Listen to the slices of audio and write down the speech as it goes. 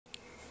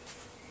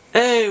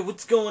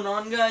what's going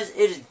on, guys?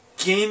 It is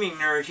Gaming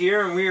Nerd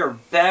here, and we are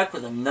back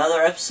with another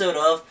episode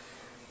of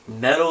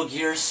Metal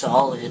Gear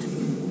Solid.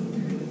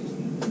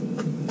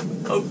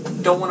 Oh,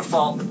 don't want to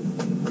fall.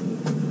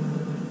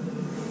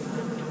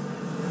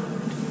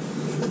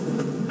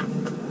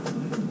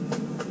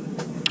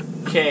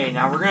 Okay,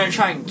 now we're gonna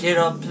try and get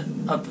up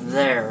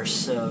there,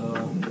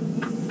 so...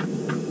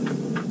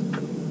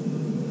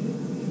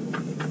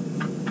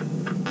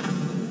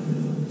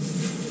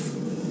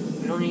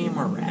 We don't need any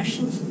more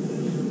rations?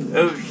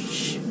 Oh,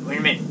 shit. Wait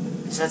a minute.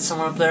 Is that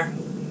someone up there?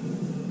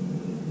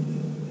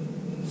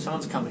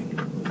 Someone's coming.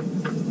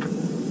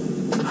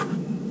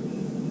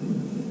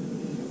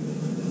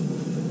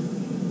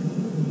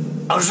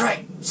 I was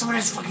right! Someone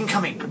is fucking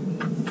coming!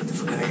 Get the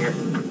fuck out of here.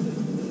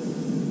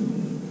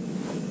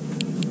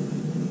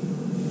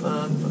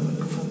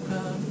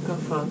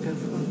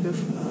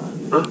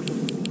 Huh?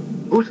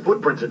 Whose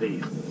footprints are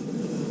these?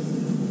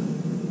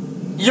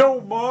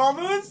 Yo,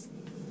 mamas!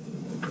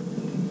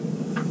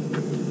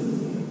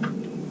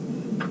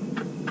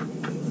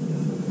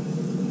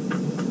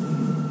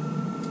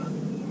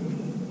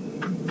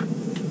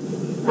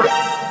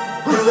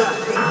 Who's that?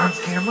 On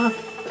camera?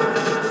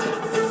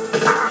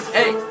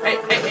 Hey!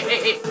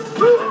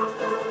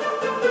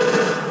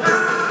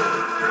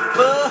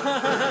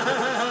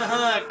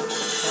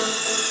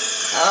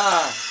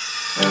 Fuck!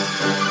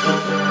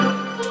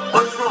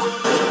 What's wrong?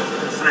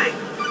 Snake!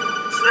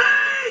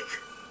 Snake!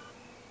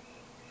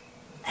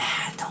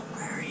 Don't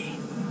worry.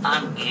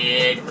 I'm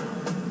good.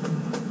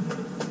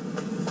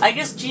 I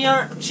guess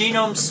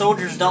Genome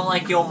soldiers don't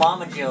like yo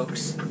mama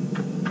jokes.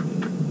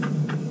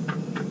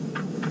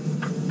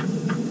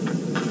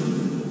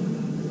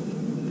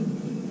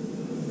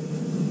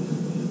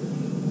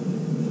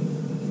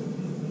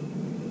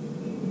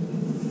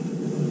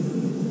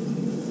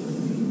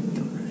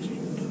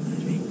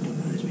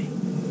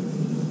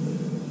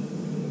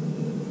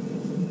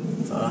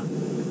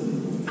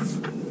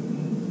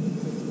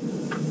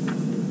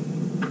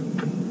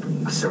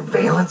 A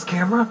surveillance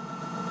camera?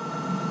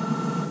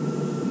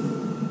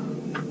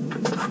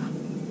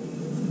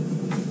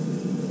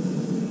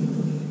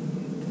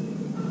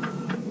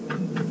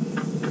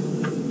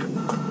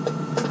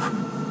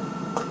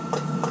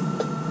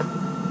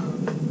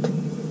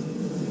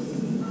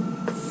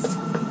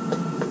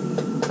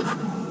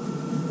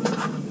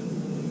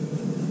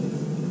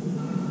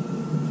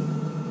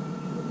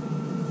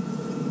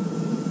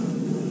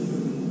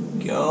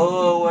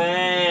 Go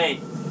away!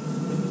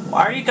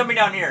 Why are you coming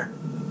down here?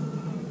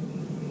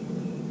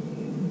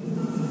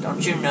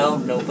 Don't you know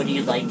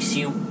nobody likes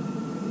you?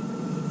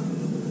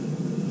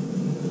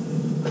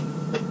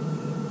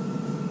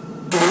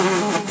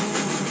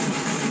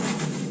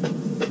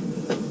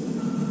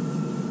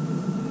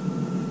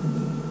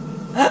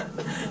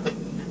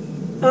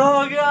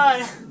 Oh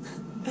god!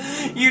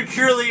 You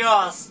truly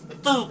are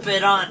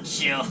stupid,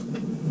 aren't you?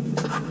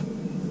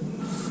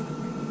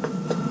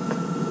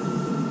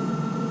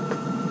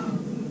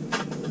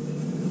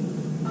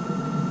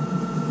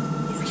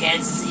 You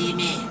can't see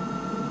me.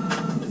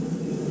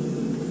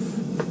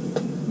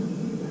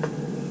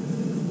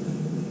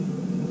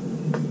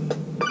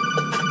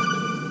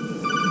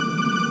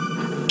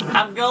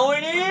 I'm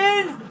going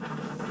in!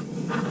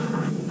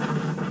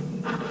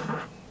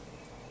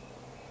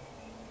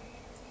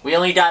 We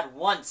only died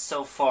once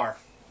so far.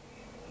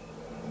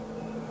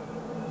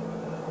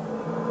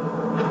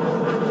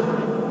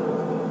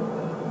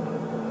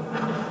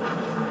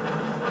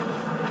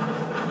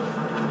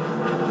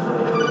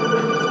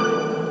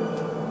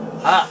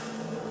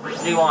 What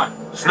do you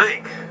want?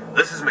 Snake,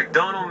 this is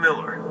McDonald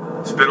Miller.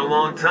 It's been a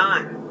long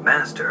time.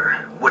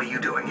 Master, what are you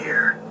doing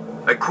here?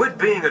 I quit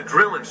being a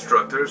drill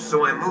instructor,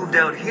 so I moved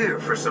out here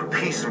for some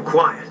peace and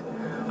quiet.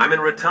 I'm in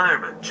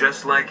retirement,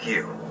 just like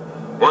you.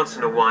 Once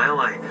in a while,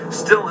 I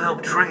still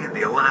help train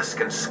the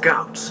Alaskan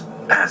Scouts.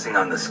 Passing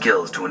on the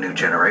skills to a new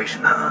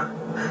generation, huh?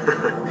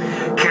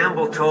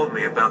 Campbell told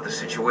me about the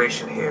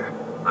situation here.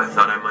 I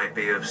thought I might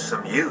be of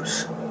some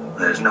use.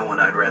 There's no one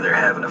I'd rather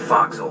have in a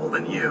foxhole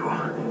than you.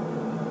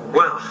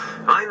 Well,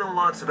 I know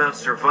lots about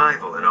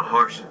survival in a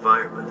harsh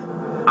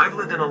environment. I've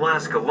lived in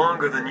Alaska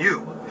longer than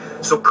you,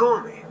 so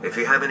call me if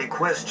you have any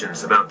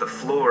questions about the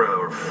flora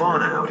or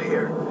fauna out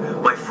here.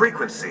 My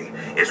frequency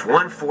is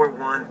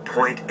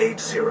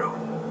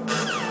 141.80.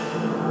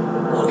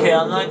 Okay,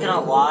 I'm not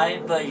gonna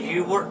lie, but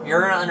you're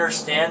gonna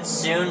understand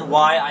soon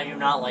why I do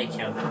not like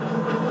him.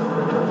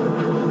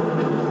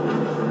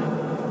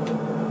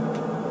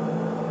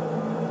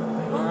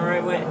 Going the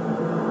right way?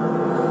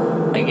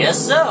 I guess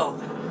so.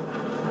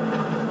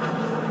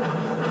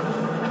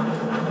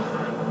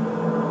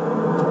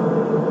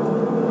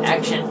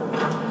 Action.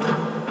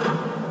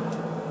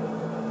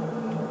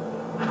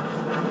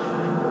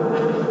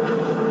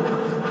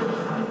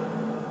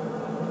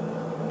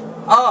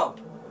 Oh!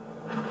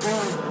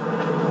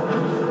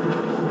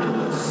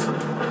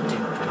 Stupid.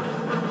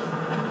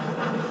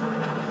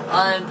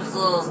 I'm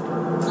so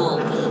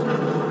stupid.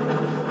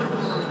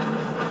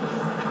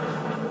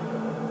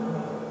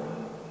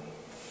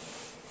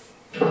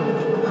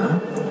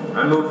 I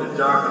moved the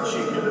docket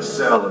sheet to the a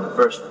cell in the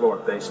first floor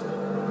basement.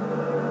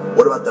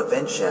 What about the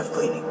vent shaft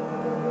cleaning?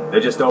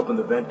 They just opened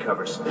the vent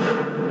covers.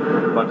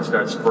 They're about to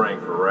start spraying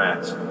for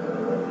rats.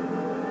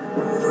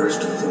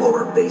 First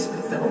floor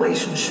basement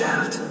ventilation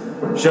shaft.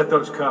 Shut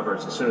those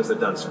covers as soon as they're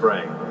done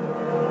spraying.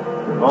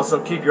 Also,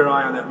 keep your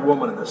eye on that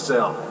woman in the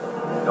cell.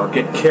 Don't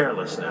get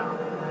careless now.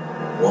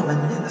 Woman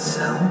in the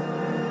cell?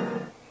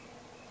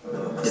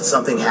 Did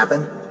something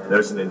happen?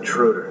 There's an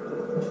intruder.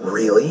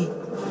 Really?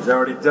 He's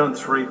already done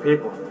 3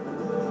 people.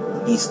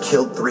 He's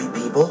killed 3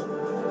 people?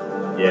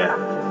 Yeah.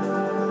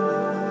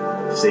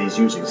 Say he's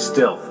using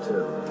stealth,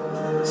 too.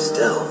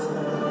 Stealth?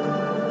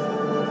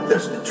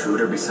 There's an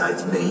intruder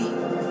besides me?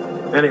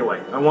 Anyway,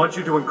 I want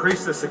you to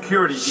increase the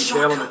security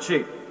detail on the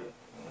chief.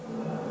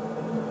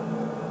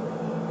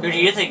 Who do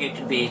you think it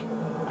could be?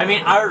 I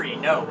mean, I already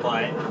know,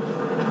 but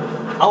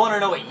I want to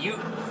know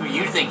who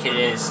you think it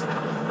is.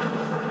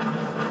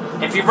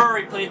 If you've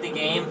already played the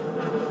game,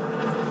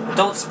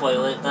 don't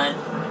spoil it then.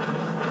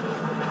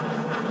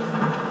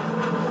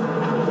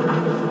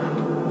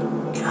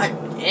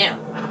 God damn.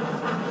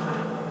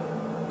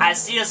 I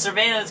see a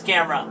surveillance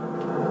camera.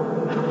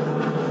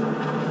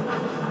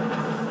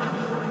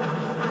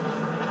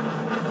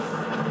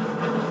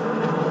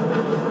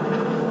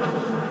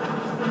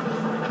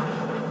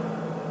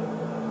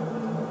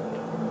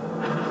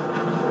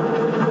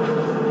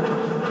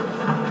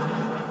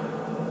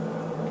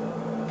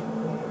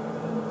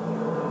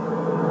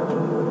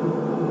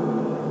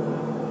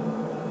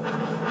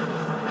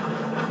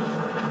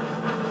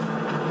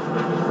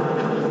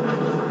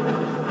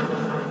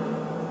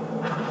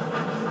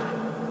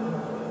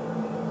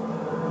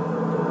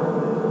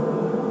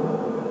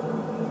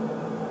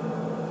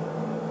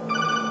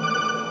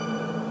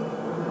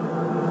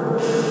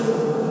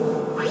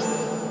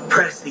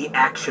 Press the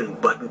action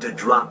button to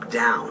drop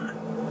down.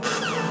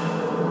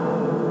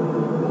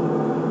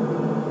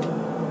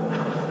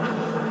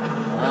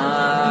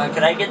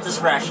 Can I get this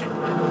ration?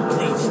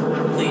 Please,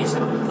 please,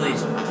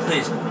 please,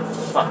 please.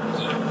 Fuck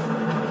you.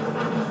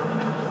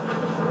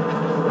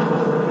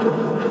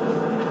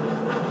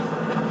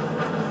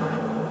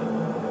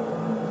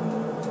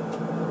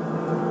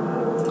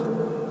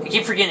 I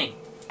keep forgetting.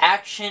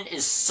 Action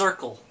is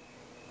circle.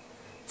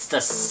 It's the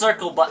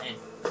circle button.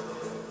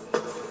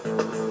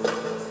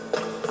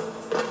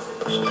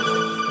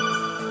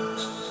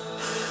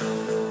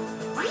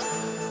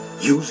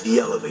 Use the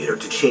elevator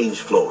to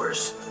change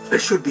floors. There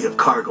should be a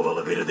cargo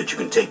elevator that you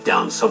can take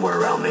down somewhere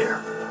around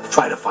there.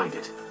 Try to find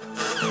it.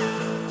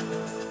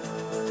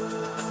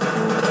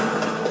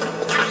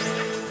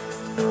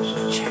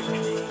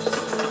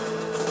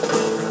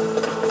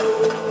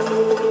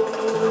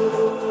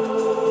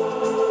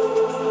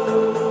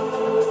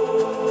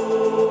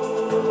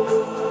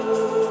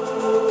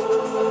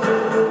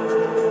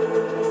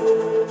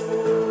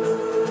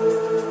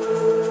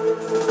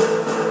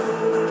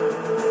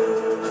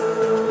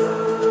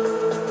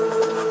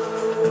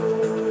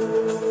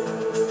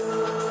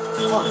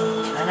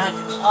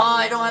 Oh,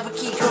 I don't have a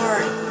key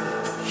card.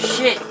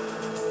 Shit.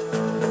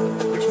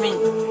 Which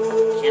means,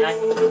 can I?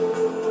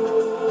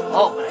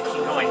 Oh, but I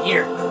can go in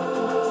here.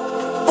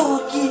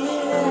 Fuck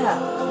yeah!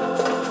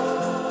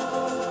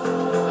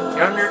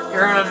 You're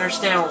gonna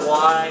understand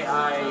why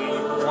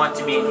I want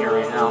to be in here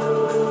right now.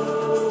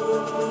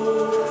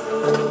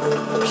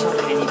 There's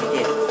something I need to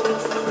get.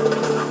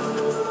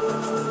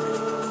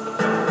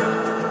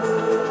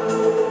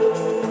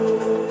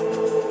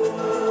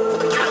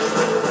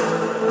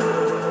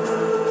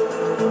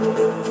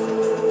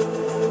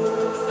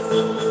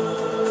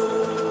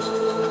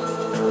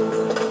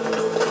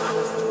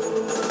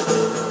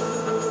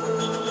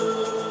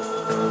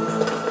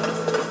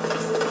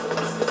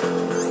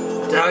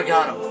 I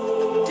got him.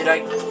 Did I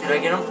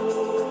get him?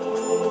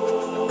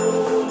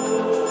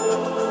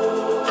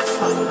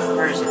 Fuck,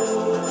 where is it?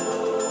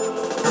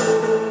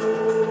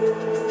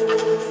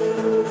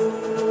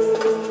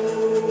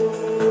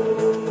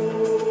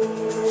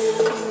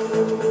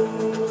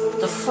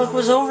 The fuck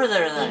was over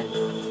there then?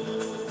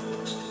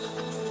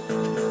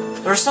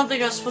 There was something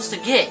I was supposed to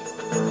get.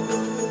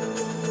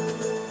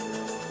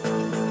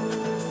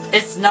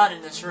 It's not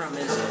in this room,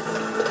 is it?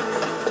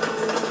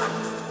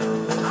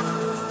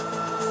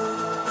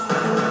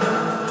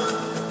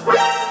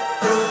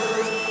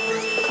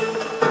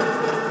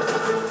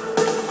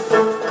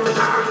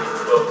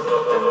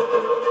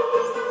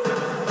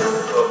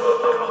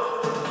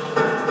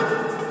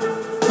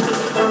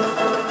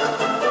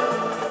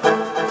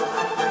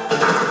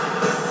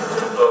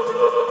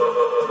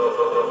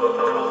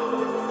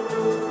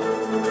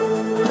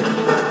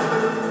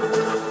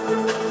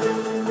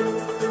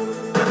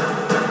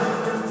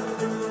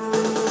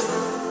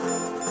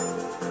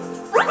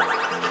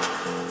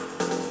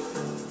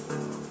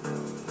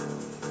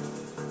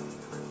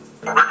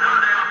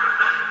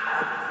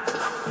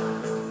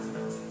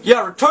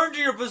 Yeah, return to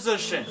your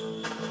position!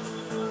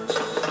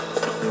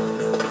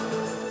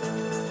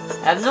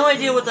 I have no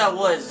idea what that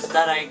was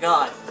that I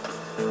got.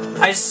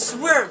 I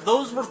swear,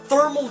 those were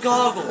thermal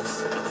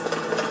goggles!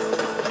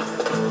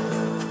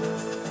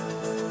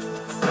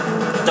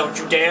 Don't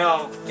you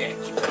dare! Yeah,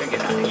 keep going.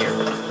 get out of here,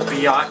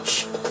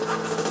 biatch.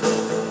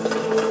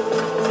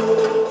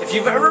 If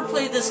you've ever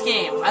played this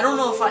game, I don't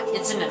know if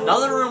it's in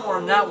another room or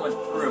in that one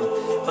room,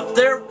 but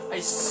there, I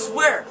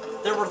swear,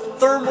 there were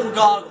thermal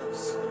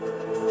goggles.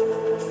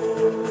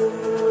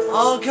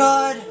 Oh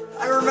god,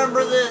 I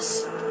remember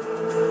this.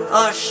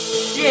 Oh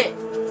shit.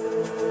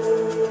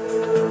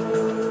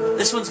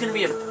 This one's gonna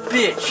be a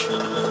bitch.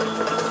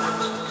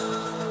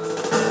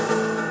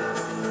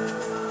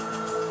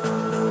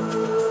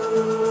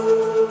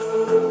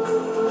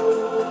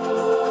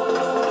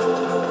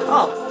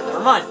 Oh,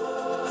 never mind.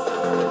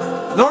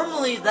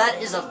 Normally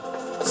that is a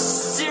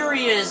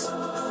serious...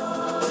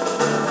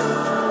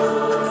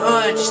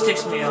 Oh, it just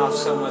ticks me off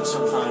so much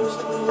sometimes.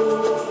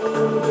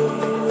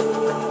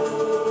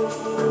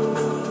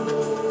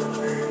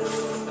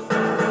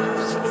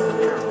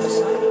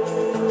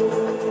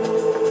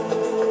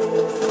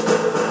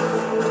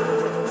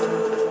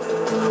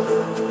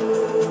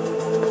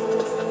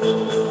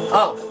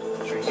 Oh,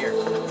 it's right here.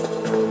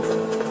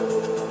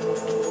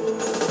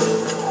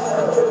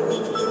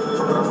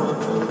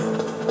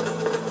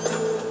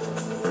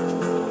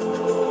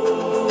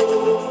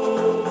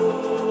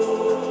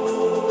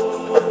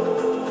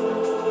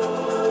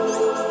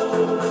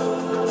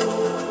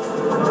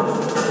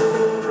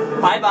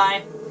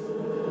 Bye-bye.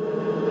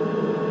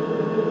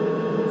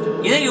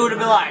 You think you would have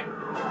been like,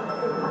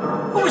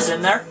 who was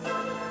in there?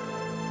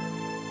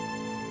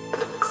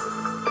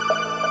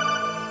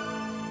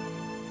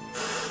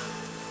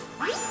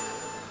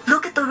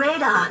 Look at the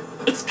radar.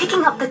 It's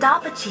picking up the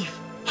DARPA chief.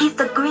 He's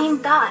the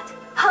green dot.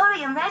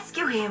 Hurry and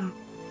rescue him.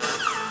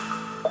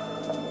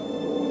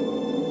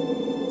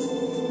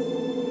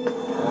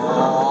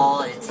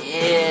 Oh, it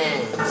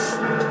is.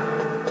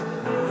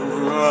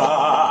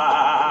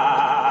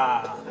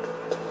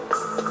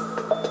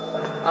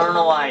 I don't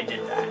know why I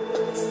did that.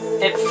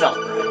 It felt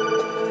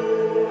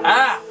right.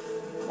 Ah!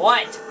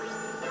 What?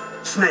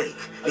 Snake,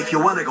 if you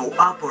want to go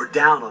up or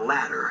down a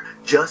ladder,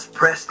 just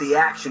press the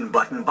action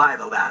button by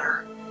the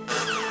ladder.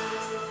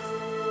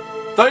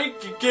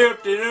 Thank you,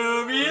 Captain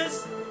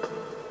Obvious.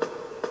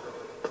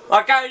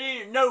 Like I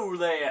didn't know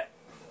that.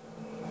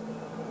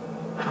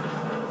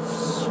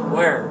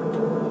 Swear,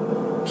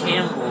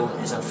 Campbell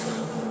is a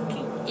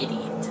fucking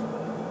idiot.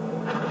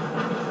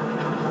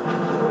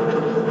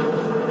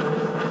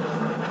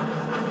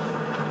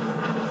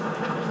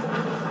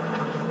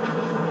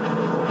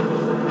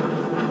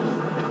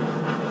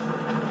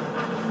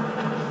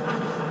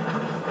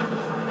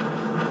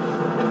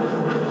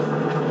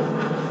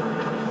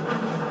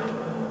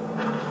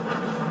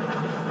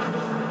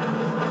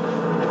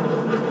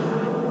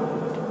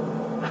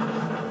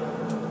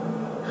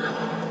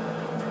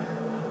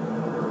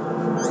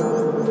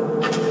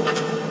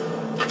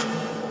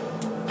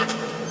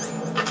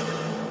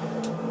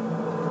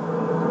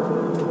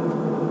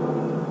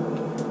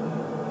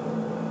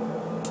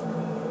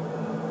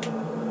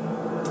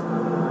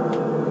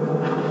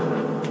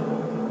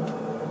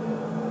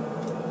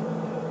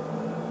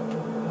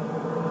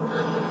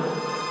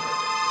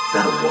 Is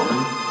that a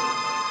woman?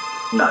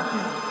 Not you.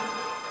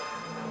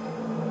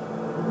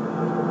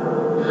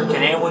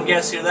 Can anyone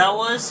guess who that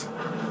was?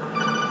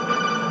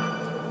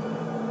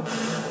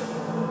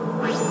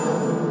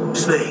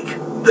 Snake,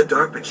 the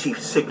DARPA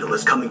chief's signal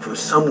is coming from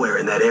somewhere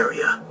in that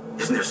area.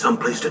 Isn't there some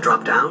place to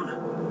drop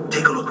down?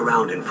 Take a look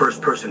around in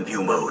first-person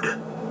view mode.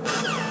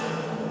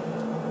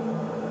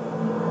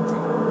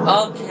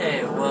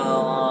 Okay,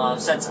 well,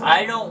 since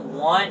I don't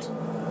want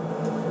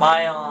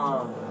my,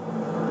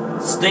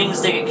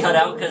 things to get cut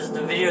out because the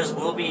videos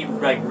will be,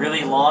 like,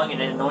 really long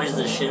and it annoys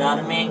the shit out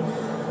of me.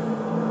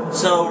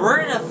 So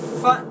we're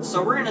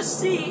gonna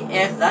see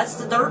if that's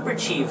the DARPA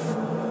chief.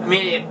 I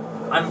mean,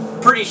 I'm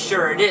pretty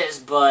sure it is,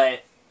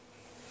 but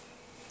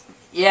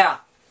yeah.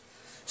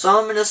 So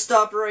I'm gonna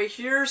stop right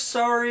here.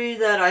 Sorry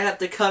that I have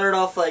to cut it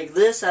off like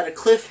this at a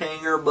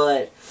cliffhanger,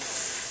 but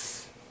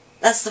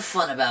that's the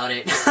fun about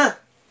it.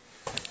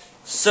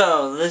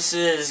 So this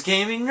is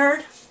Gaming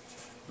Nerd.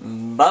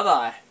 Bye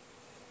bye.